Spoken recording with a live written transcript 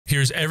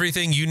Here's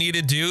everything you need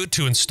to do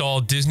to install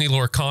Disney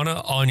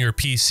Lorcana on your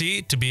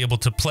PC to be able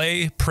to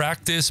play,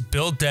 practice,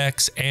 build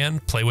decks,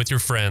 and play with your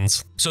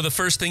friends. So the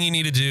first thing you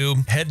need to do,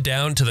 head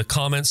down to the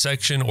comment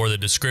section or the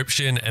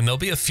description, and there'll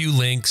be a few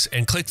links,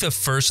 and click the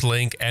first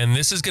link, and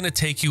this is going to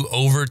take you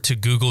over to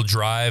Google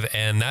Drive,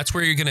 and that's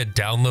where you're going to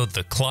download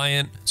the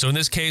client. So in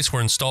this case,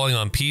 we're installing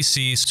on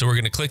PC, so we're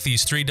going to click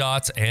these three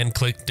dots and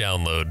click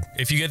download.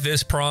 If you get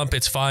this prompt,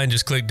 it's fine,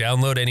 just click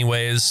download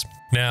anyways.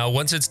 Now,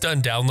 once it's done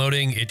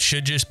downloading, it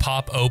should just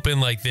pop open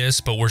like this,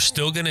 but we're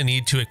still going to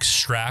need to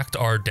extract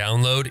our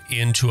download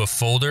into a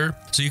folder.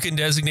 So you can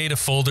designate a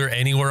folder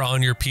anywhere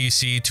on your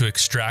PC to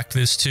extract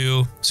this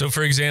to. So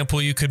for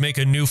example, you could make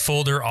a new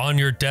folder on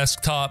your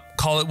desktop,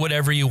 call it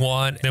whatever you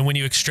want. Then when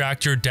you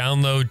extract your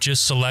download,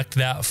 just select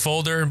that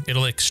folder.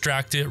 It'll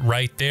extract it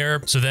right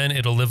there. So then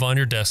it'll live on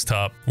your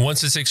desktop.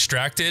 Once it's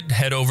extracted,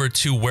 head over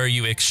to where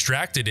you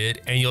extracted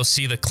it, and you'll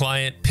see the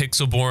client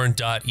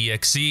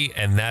Pixelborn.exe,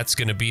 and that's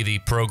going to be the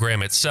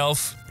program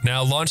itself.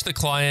 Now launch the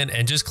client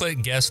and just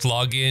click guest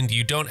login.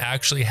 You don't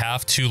actually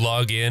have to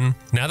log in.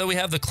 Now that we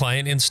have the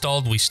client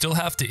installed, we still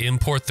have to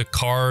import the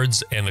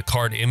cards and the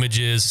card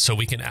images so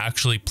we can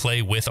actually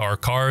play with our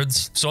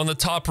cards. So on the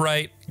top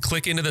right,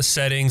 click into the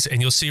settings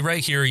and you'll see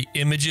right here,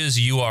 images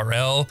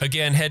URL.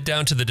 Again, head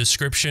down to the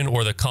description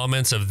or the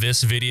comments of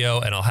this video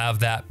and I'll have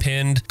that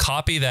pinned.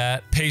 Copy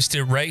that, paste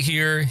it right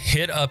here,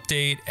 hit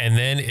update, and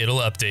then it'll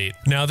update.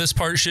 Now this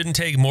part shouldn't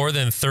take more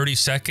than 30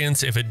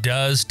 seconds. If it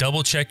does,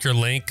 double check your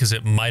link because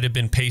it might have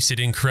been pasted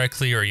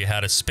incorrectly or you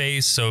had a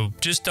space. So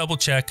just double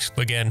check.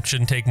 Again,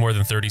 shouldn't take more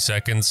than 30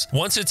 seconds.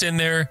 Once it's in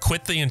there,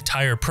 quit the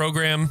entire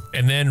program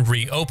and then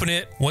reopen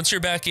it. Once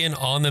you're back in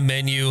on the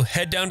menu,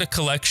 head down to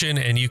collection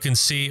and you can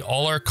see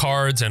all our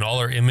cards and all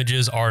our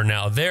images are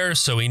now there.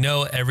 So we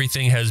know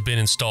everything has been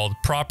installed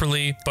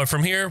properly. But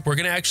from here, we're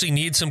going to actually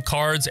need some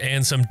cards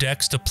and some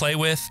decks to play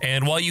with.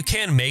 And while you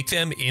can make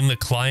them in the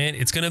client,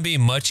 it's going to be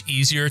much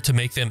easier to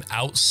make them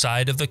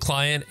outside of the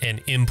client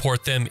and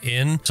import them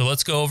in. So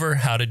let's go over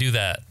how to do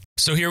that.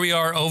 So here we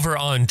are over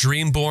on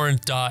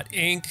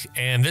dreamborn.ink,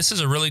 and this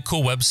is a really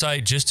cool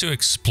website just to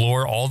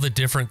explore all the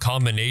different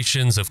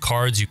combinations of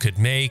cards you could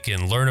make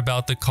and learn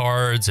about the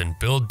cards and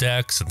build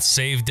decks and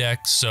save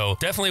decks. So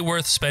definitely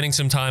worth spending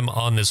some time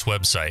on this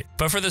website.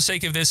 But for the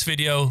sake of this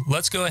video,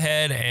 let's go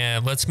ahead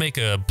and let's make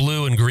a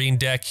blue and green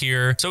deck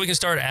here so we can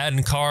start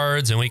adding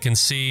cards and we can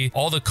see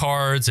all the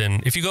cards.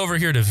 And if you go over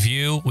here to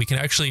view, we can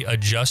actually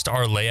adjust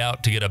our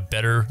layout to get a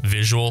better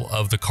visual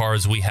of the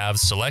cards we have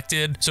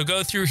selected. So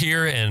go through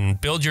here and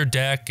build your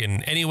deck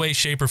in any way,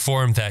 shape, or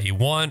form that you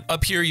want.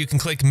 Up here, you can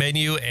click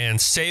menu and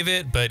save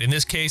it, but in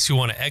this case, we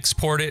want to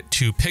export it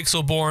to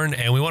Pixelborn,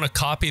 and we want to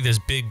copy this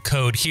big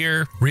code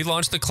here,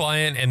 relaunch the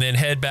client, and then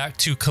head back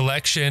to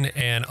collection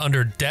and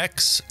under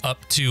decks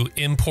up to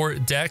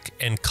import deck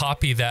and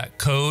copy that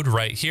code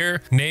right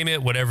here. Name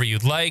it whatever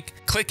you'd like,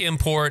 click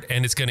import,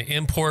 and it's going to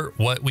import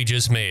what we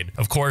just made.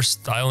 Of course,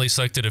 I only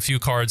selected a few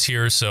cards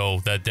here,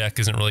 so that deck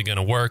isn't really going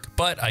to work,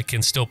 but I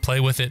can still play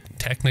with it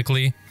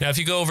technically. Now, if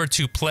you go over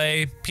to play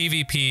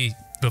PvP,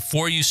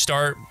 before you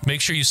start, make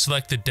sure you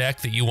select the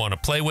deck that you want to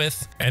play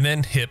with and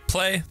then hit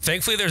play.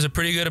 Thankfully, there's a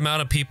pretty good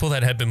amount of people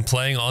that have been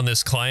playing on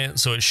this client,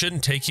 so it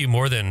shouldn't take you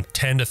more than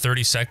 10 to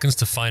 30 seconds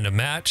to find a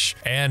match.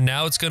 And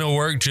now it's going to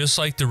work just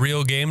like the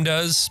real game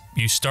does.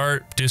 You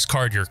start,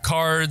 discard your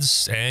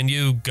cards, and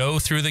you go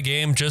through the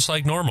game just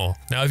like normal.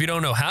 Now, if you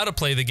don't know how to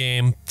play the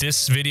game,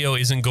 this video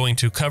isn't going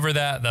to cover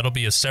that. That'll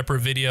be a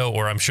separate video,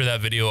 or I'm sure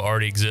that video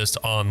already exists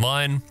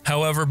online.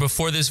 However,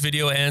 before this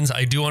video ends,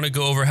 I do want to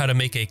go over how to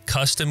make a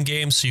custom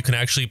game so you can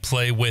actually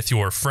play with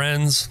your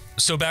friends.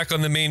 So back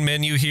on the main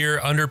menu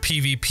here under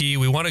PvP,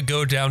 we want to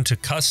go down to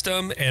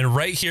custom, and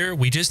right here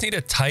we just need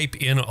to type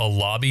in a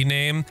lobby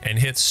name and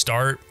hit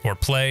start or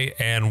play.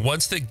 And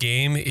once the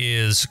game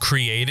is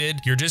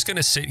created, you're just going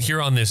to sit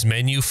here on this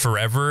menu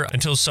forever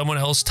until someone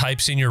else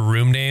types in your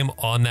room name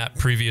on that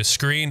previous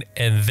screen,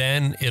 and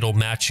then it'll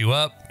match you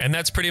up. And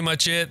that's pretty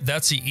much it.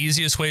 That's the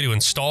easiest way to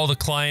install the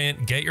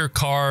client, get your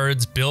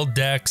cards, build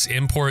decks,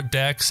 import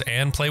decks,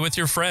 and play with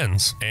your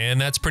friends. And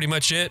that's pretty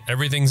much it.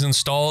 Everything's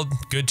installed,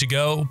 good to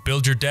go.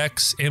 Build your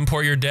decks,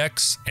 import your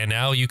decks, and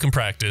now you can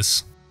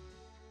practice.